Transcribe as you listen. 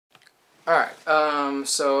Alright,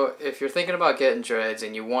 so if you're thinking about getting dreads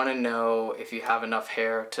and you want to know if you have enough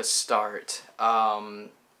hair to start,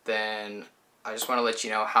 then I just want to let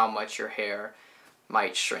you know how much your hair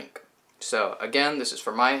might shrink. So again, this is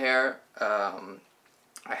for my hair.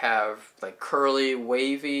 I have like curly,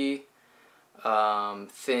 wavy,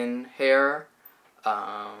 thin hair.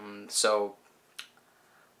 So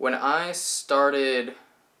when I started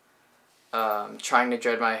trying to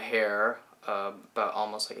dread my hair about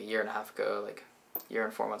almost like a year and a half ago, like a year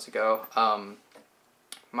and 4 months ago,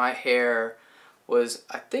 my hair was,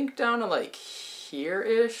 I think, down to like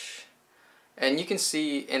here-ish. And you can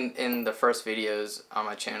see in the first videos on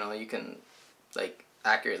my channel, you can like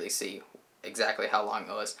accurately see exactly how long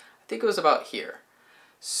it was. I think it was about here.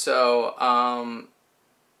 So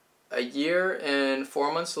a year and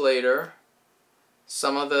 4 months later,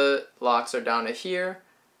 some of the locks are down to here.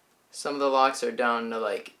 Some of the locks are down to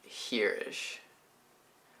like here-ish.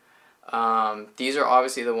 These are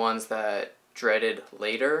obviously the ones that dreaded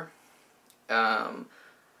later.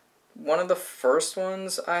 One of the first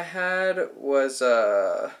ones I had was,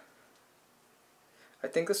 I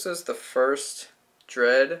think this was the first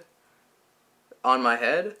dread on my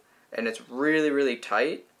head, and it's really, really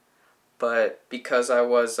tight, but because I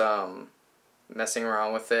was messing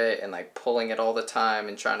around with it and like pulling it all the time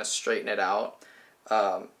and trying to straighten it out,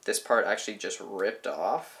 this part actually just ripped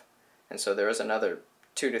off, and so there was another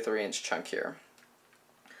 2 to 3 inch chunk here.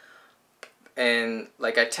 And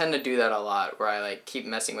like I tend to do that a lot, where I like keep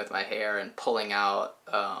messing with my hair and pulling out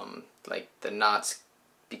like the knots,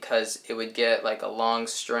 because it would get like a long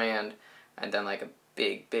strand and then like a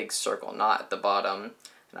big circle knot at the bottom,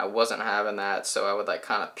 and I wasn't having that, so I would like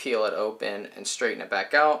kind of peel it open and straighten it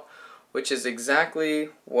back out, which is exactly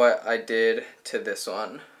what I did to this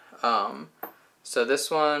one. So this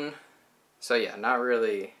one, so yeah, not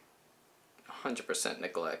really 100%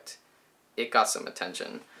 neglect. It got some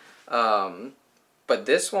attention. But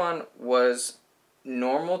this one was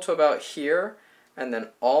normal to about here, and then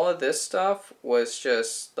all of this stuff was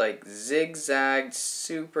just like zigzagged,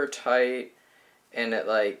 super tight, and it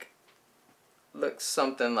like looked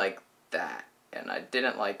something like that, and I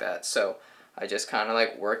didn't like that, so I just kind of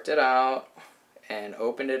like worked it out and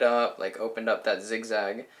opened it up, like opened up that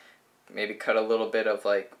zigzag, maybe cut a little bit of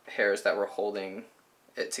like hairs that were holding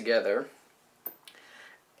it together.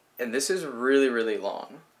 And this is really, really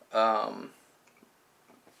long.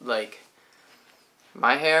 Like,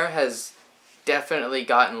 my hair has definitely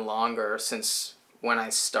gotten longer since when I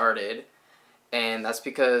started, and that's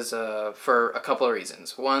because for a couple of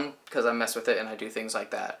reasons. One, because I mess with it and I do things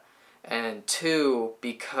like that, and two,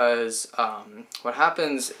 because what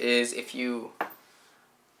happens is if you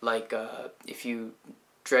if you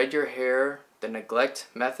dread your hair the neglect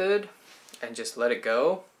method and just let it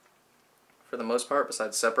go, for the most part,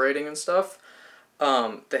 besides separating and stuff,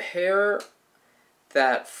 the hair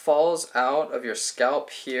that falls out of your scalp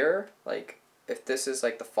here, like if this is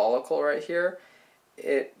like the follicle right here,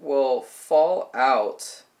 it will fall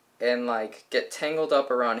out and like get tangled up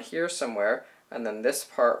around here somewhere, and then this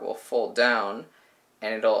part will fold down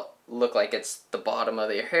and it'll look like it's the bottom of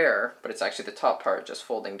your hair, but it's actually the top part just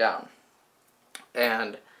folding down.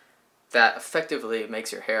 And that effectively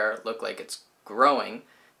makes your hair look like it's growing,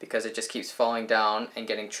 because it just keeps falling down and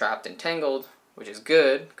getting trapped and tangled, which is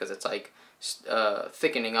good because it's like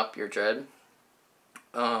thickening up your dread.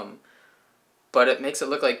 But it makes it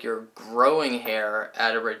look like you're growing hair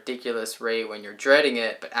at a ridiculous rate when you're dreading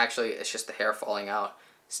it, but actually it's just the hair falling out,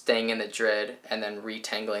 staying in the dread, and then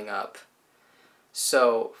retangling up.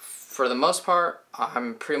 So for the most part,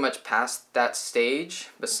 I'm pretty much past that stage,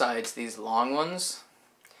 besides these long ones.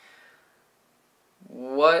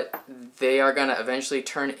 What they are going to eventually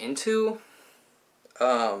turn into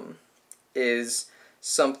is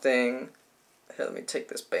something... Here, let me take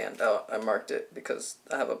this band out. I marked it because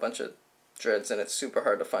I have a bunch of dreads and it's super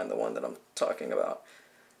hard to find the one that I'm talking about.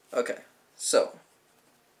 Okay, so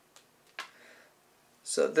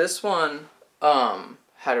this one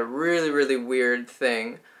had a really weird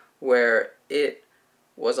thing where it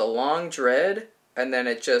was a long dread, and then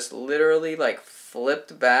it just literally like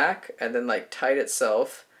flipped back and then like tied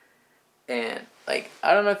itself, and like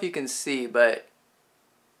I don't know if you can see, but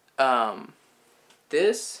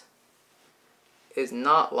this is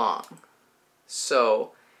not long.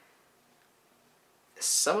 So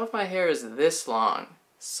some of my hair is this long,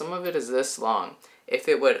 some of it is this long. If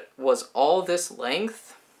it was all this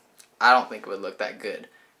length, I don't think it would look that good,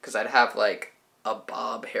 because I'd have like a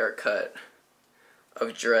bob haircut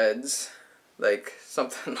of dreads, like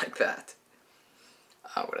something like that.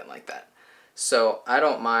 I wouldn't like that. So I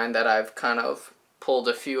don't mind that I've kind of pulled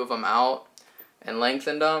a few of them out and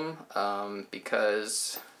lengthened them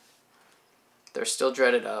because they're still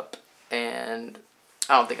dreaded up, and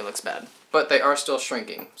I don't think it looks bad. But they are still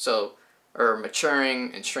shrinking, so, or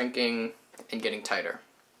maturing and shrinking and getting tighter.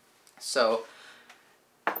 So,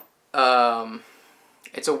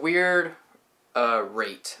 it's a weird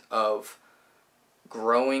rate of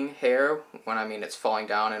growing hair, when I mean it's falling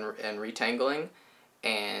down and retangling,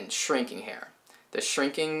 and shrinking hair. The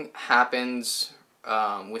shrinking happens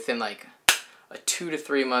within like a 2 to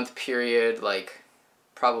 3 month period, like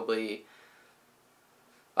probably,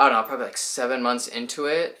 I don't know, probably like 7 months into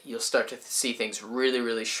it, you'll start to see things really,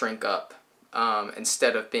 really shrink up.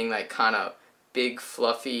 Instead of being like kind of big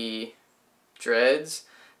fluffy dreads,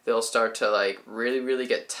 they'll start to like really, really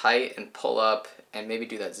get tight and pull up and maybe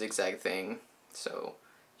do that zigzag thing. So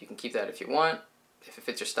you can keep that if you want, if it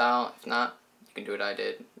fits your style. If not, you can do what I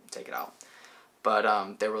did, take it out.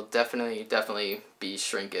 But there will definitely be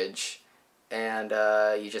shrinkage, and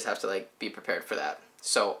you just have to like be prepared for that.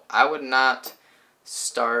 So I would not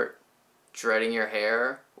start dreading your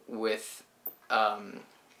hair with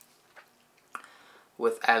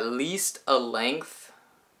at least a length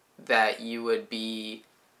that you would be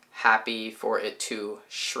happy for it to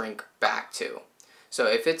shrink back to. So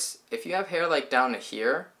if you have hair like down to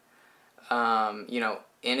here, you know,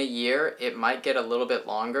 in a year it might get a little bit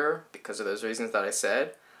longer because of those reasons that I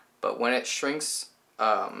said, but when it shrinks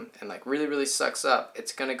and like really, really sucks up,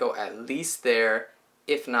 it's gonna go at least there,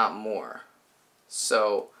 if not more.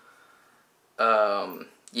 So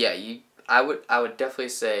yeah, I would definitely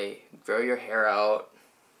say grow your hair out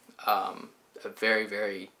a very,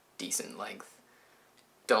 very decent length.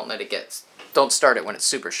 Don't start it when it's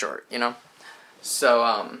super short, you know?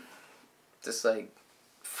 So this like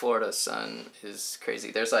Florida sun is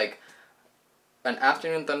crazy. There's like an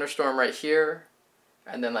afternoon thunderstorm right here,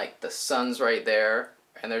 and then like the sun's right there,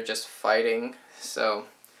 and they're just fighting. So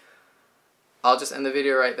I'll just end the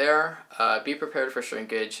video right there. Be prepared for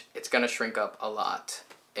shrinkage. It's gonna shrink up a lot.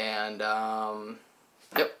 And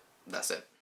yep, that's it.